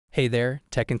Hey there,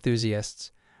 tech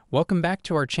enthusiasts. Welcome back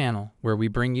to our channel, where we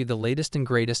bring you the latest and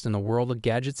greatest in the world of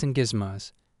gadgets and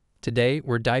gizmos. Today,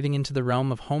 we're diving into the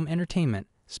realm of home entertainment,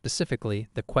 specifically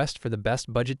the quest for the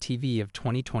best budget TV of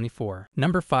 2024.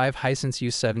 Number 5. Hisense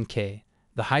U7K.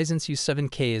 The Hisense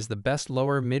U7K is the best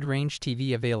lower mid-range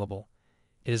TV available.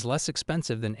 It is less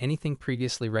expensive than anything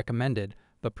previously recommended,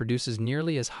 but produces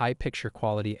nearly as high picture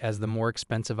quality as the more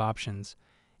expensive options.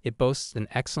 It boasts an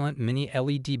excellent mini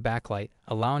LED backlight,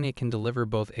 allowing it can deliver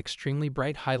both extremely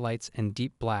bright highlights and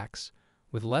deep blacks,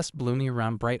 with less blooming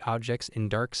around bright objects in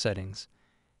dark settings.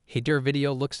 HDR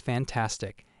video looks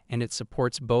fantastic, and it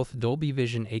supports both Dolby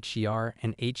Vision HDR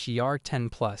and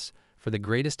HDR10+ for the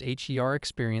greatest HDR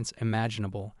experience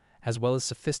imaginable, as well as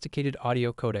sophisticated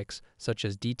audio codecs such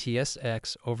as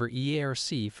DTS:X over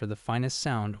EARC for the finest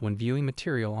sound when viewing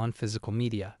material on physical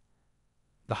media.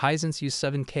 The Hisense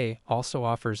U7K also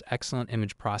offers excellent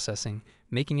image processing,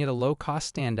 making it a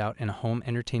low-cost standout in a home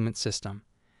entertainment system.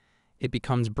 It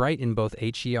becomes bright in both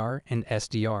HDR and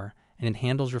SDR, and it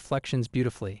handles reflections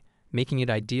beautifully, making it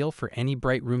ideal for any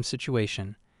bright room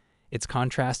situation. Its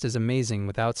contrast is amazing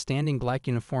with outstanding black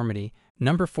uniformity.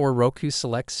 Number 4. Roku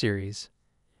Select Series.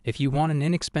 If you want an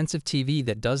inexpensive TV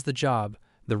that does the job,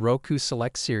 the Roku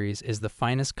Select Series is the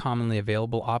finest commonly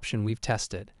available option we've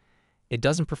tested. It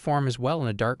doesn't perform as well in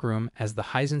a dark room as the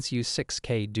Hisense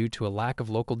U6K due to a lack of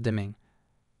local dimming,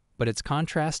 but its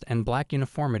contrast and black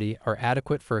uniformity are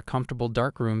adequate for a comfortable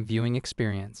darkroom viewing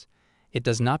experience. It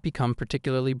does not become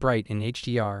particularly bright in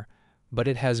HDR, but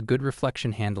it has good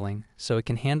reflection handling, so it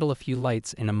can handle a few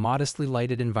lights in a modestly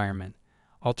lighted environment.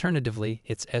 Alternatively,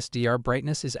 its SDR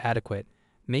brightness is adequate,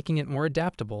 making it more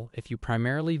adaptable if you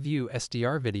primarily view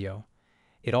SDR video.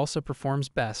 It also performs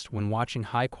best when watching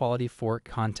high-quality 4K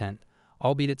content,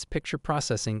 albeit its picture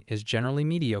processing is generally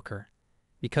mediocre.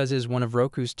 Because it is one of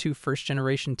Roku's two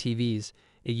first-generation TVs,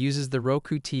 it uses the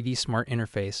Roku TV Smart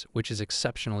Interface, which is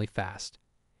exceptionally fast.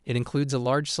 It includes a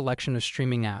large selection of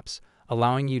streaming apps,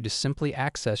 allowing you to simply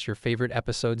access your favorite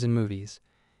episodes and movies.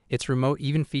 Its remote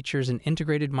even features an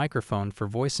integrated microphone for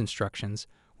voice instructions,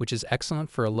 which is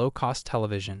excellent for a low-cost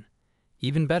television.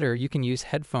 Even better, you can use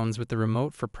headphones with the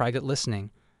remote for private listening,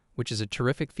 which is a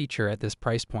terrific feature at this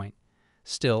price point.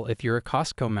 Still, if you're a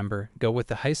Costco member, go with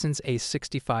the Hisense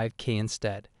A65K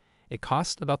instead. It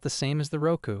costs about the same as the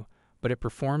Roku, but it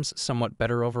performs somewhat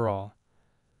better overall.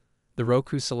 The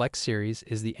Roku Select Series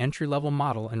is the entry-level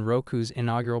model in Roku's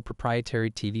inaugural proprietary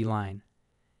TV line.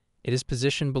 It is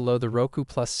positioned below the Roku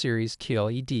Plus Series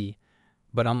QLED,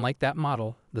 but unlike that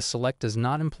model, the Select does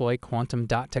not employ quantum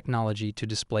dot technology to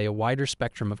display a wider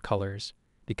spectrum of colors.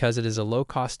 Because it is a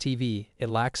low-cost TV, it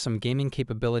lacks some gaming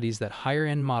capabilities that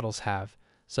higher-end models have,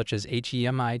 such as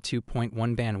HDMI 2.1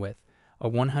 bandwidth, a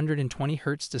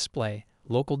 120Hz display,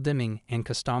 local dimming, and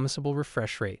customizable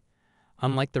refresh rate.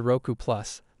 Unlike the Roku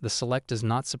Plus, the Select does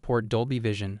not support Dolby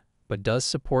Vision, but does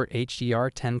support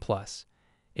HDR10+.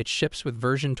 It ships with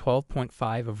version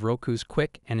 12.5 of Roku's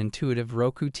quick and intuitive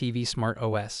Roku TV Smart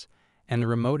OS, and the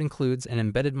remote includes an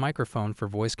embedded microphone for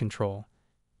voice control.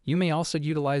 You may also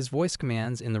utilize voice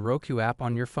commands in the Roku app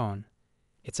on your phone.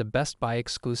 It's a Best Buy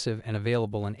exclusive and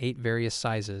available in 8 various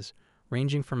sizes,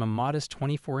 ranging from a modest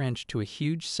 24-inch to a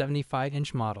huge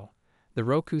 75-inch model. The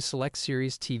Roku Select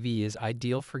Series TV is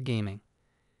ideal for gaming.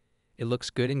 It looks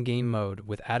good in game mode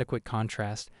with adequate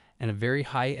contrast and a very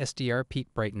high SDR peak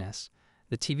brightness.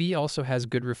 The TV also has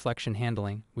good reflection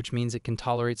handling, which means it can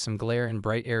tolerate some glare in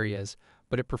bright areas,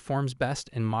 but it performs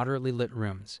best in moderately lit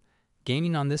rooms.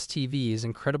 Gaming on this TV is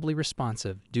incredibly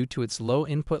responsive due to its low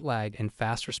input lag and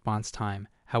fast response time.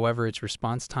 However, its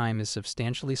response time is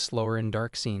substantially slower in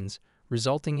dark scenes,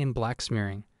 resulting in black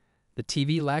smearing. The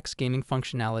TV lacks gaming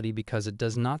functionality because it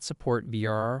does not support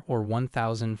VRR or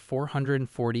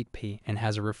 1440p and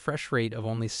has a refresh rate of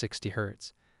only 60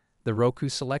 Hz. The Roku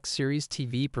Select Series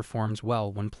TV performs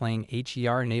well when playing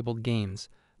HDR-enabled games,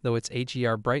 though its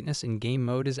HDR brightness in game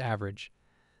mode is average.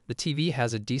 The TV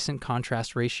has a decent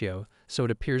contrast ratio, so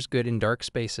it appears good in dark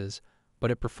spaces, but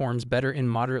it performs better in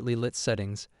moderately lit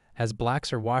settings, as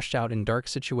blacks are washed out in dark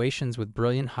situations with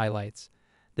brilliant highlights.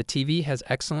 The TV has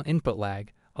excellent input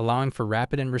lag, allowing for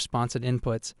rapid and responsive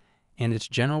inputs, and its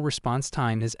general response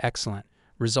time is excellent,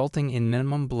 resulting in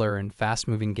minimum blur in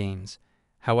fast-moving games.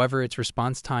 However, its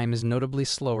response time is notably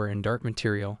slower in dark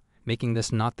material, making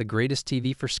this not the greatest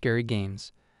TV for scary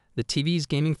games. The TV's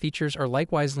gaming features are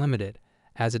likewise limited,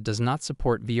 as it does not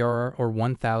support VRR or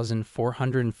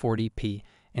 1440p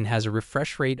and has a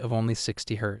refresh rate of only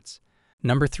 60 Hz.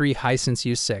 Number 3. Hisense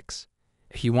U6.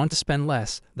 If you want to spend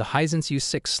less, the Hisense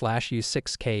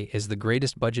U6/U6K is the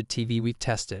greatest budget TV we've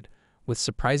tested, with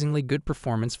surprisingly good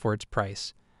performance for its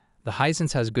price. The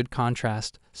Hisense has good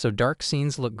contrast, so dark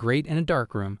scenes look great in a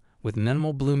dark room, with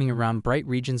minimal blooming around bright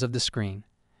regions of the screen.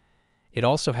 It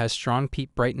also has strong peak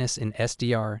brightness in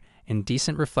SDR and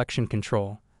decent reflection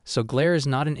control, so glare is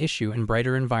not an issue in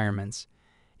brighter environments.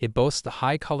 It boasts the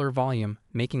high color volume,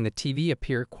 making the TV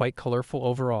appear quite colorful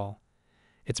overall.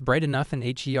 It's bright enough in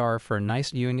HDR for a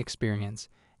nice viewing experience,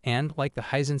 and like the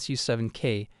Hisense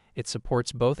U7K, it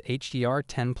supports both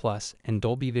HDR10 Plus and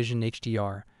Dolby Vision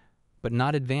HDR, but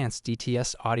not advanced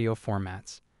DTS audio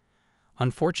formats.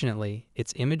 Unfortunately,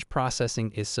 its image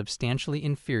processing is substantially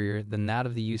inferior than that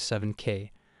of the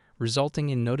U7K, resulting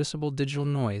in noticeable digital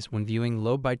noise when viewing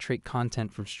low bitrate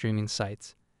content from streaming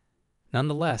sites.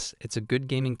 Nonetheless, it's a good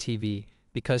gaming TV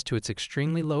because to its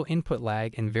extremely low input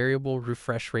lag and variable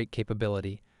refresh rate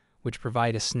capability, which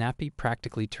provide a snappy,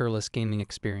 practically tearless gaming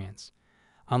experience.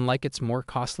 Unlike its more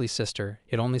costly sister,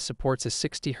 it only supports a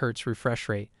 60 Hz refresh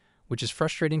rate, which is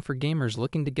frustrating for gamers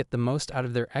looking to get the most out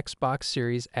of their Xbox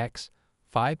Series X,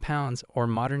 £5, or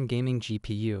modern gaming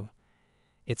GPU.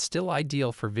 It's still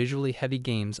ideal for visually heavy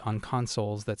games on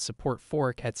consoles that support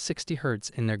 4K at 60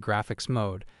 Hz in their graphics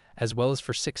mode, as well as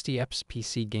for 60 fps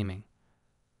PC gaming.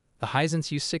 The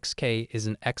Hisense U6K is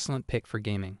an excellent pick for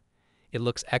gaming. It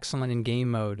looks excellent in game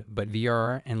mode, but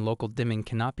VRR and local dimming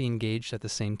cannot be engaged at the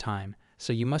same time,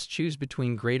 so you must choose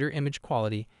between greater image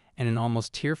quality and an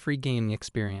almost tear-free gaming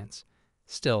experience.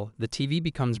 Still, the TV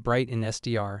becomes bright in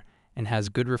SDR and has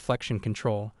good reflection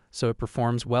control, so it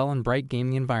performs well in bright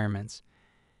gaming environments.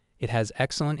 It has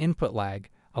excellent input lag,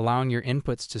 allowing your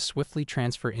inputs to swiftly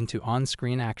transfer into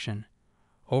on-screen action.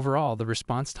 Overall, the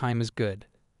response time is good.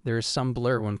 There is some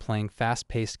blur when playing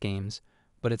fast-paced games,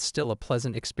 but it's still a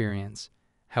pleasant experience.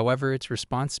 However, its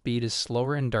response speed is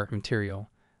slower in dark material.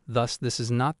 Thus, this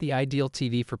is not the ideal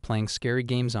TV for playing scary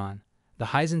games on. The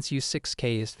Hisense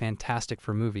U6K is fantastic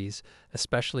for movies,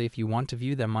 especially if you want to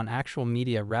view them on actual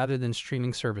media rather than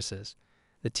streaming services.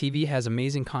 The TV has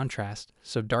amazing contrast,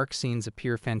 so dark scenes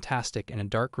appear fantastic in a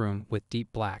dark room with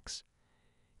deep blacks.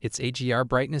 Its HDR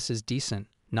brightness is decent,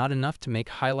 not enough to make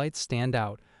highlights stand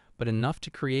out, but enough to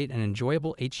create an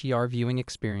enjoyable HDR viewing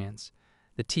experience.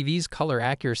 The TV's color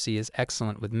accuracy is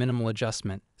excellent with minimal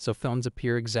adjustment, so films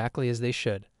appear exactly as they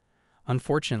should.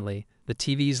 Unfortunately, the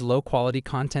TV's low-quality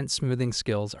content smoothing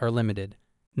skills are limited.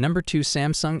 Number 2.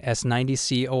 Samsung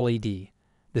S90C OLED.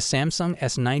 The Samsung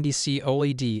S90C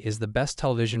OLED is the best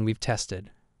television we've tested,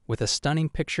 with a stunning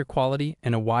picture quality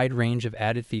and a wide range of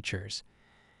added features.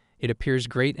 It appears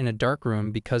great in a dark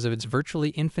room because of its virtually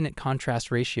infinite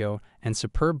contrast ratio and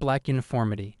superb black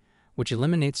uniformity, which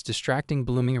eliminates distracting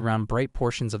blooming around bright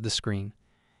portions of the screen.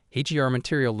 HDR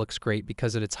material looks great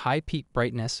because of its high peak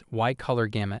brightness, wide color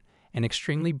gamut, and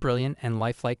extremely brilliant and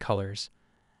lifelike colors.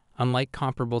 Unlike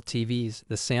comparable TVs,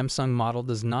 the Samsung model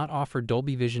does not offer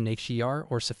Dolby Vision HDR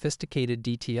or sophisticated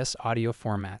DTS audio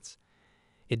formats.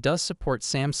 It does support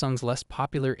Samsung's less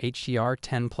popular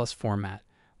HDR10 Plus format,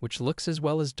 which looks as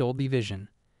well as Dolby Vision.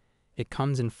 It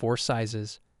comes in 4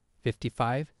 sizes,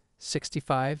 55,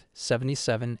 65,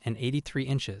 77, and 83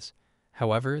 inches.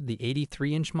 However, the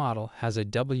 83-inch model has a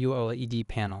WLED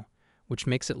panel, which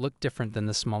makes it look different than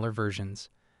the smaller versions.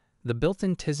 The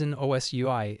built-in Tizen OS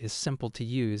UI is simple to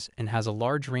use and has a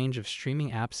large range of streaming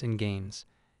apps and games.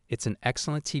 It's an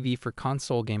excellent TV for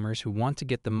console gamers who want to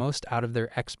get the most out of their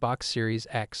Xbox Series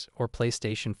X or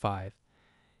PlayStation 5.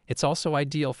 It's also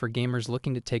ideal for gamers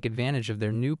looking to take advantage of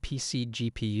their new PC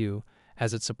GPU,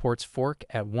 as it supports 4K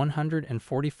at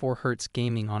 144 Hz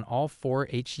gaming on all 4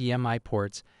 HDMI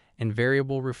ports and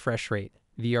variable refresh rate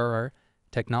 (VRR)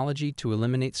 technology to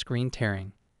eliminate screen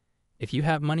tearing. If you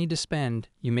have money to spend,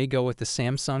 you may go with the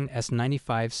Samsung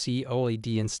S95C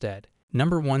OLED instead.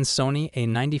 Number 1. Sony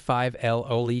A95L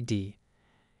OLED.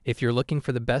 If you're looking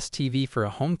for the best TV for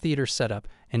a home theater setup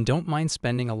and don't mind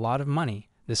spending a lot of money,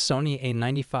 the Sony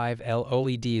A95L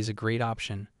OLED is a great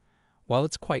option. While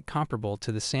it's quite comparable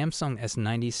to the Samsung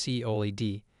S90C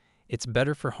OLED, it's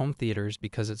better for home theaters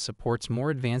because it supports more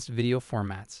advanced video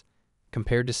formats.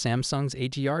 Compared to Samsung's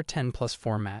HDR10 Plus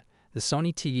format, the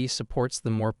Sony TV supports the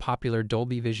more popular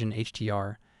Dolby Vision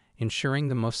HDR, ensuring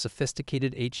the most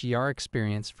sophisticated HDR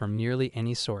experience from nearly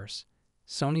any source.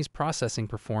 Sony's processing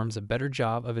performs a better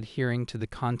job of adhering to the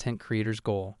content creator's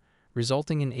goal,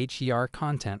 resulting in HDR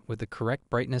content with the correct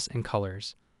brightness and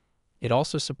colors. It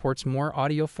also supports more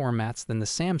audio formats than the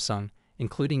Samsung,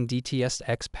 including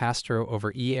DTS-X pass-through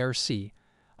over EARC,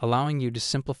 allowing you to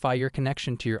simplify your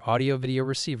connection to your audio-video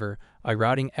receiver by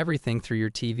routing everything through your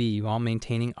TV while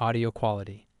maintaining audio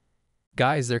quality.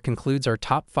 Guys, there concludes our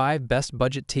top 5 best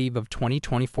budget TV of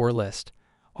 2024 list.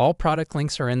 All product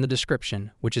links are in the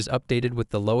description, which is updated with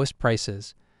the lowest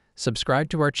prices. Subscribe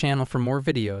to our channel for more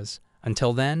videos.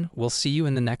 Until then, we'll see you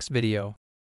in the next video.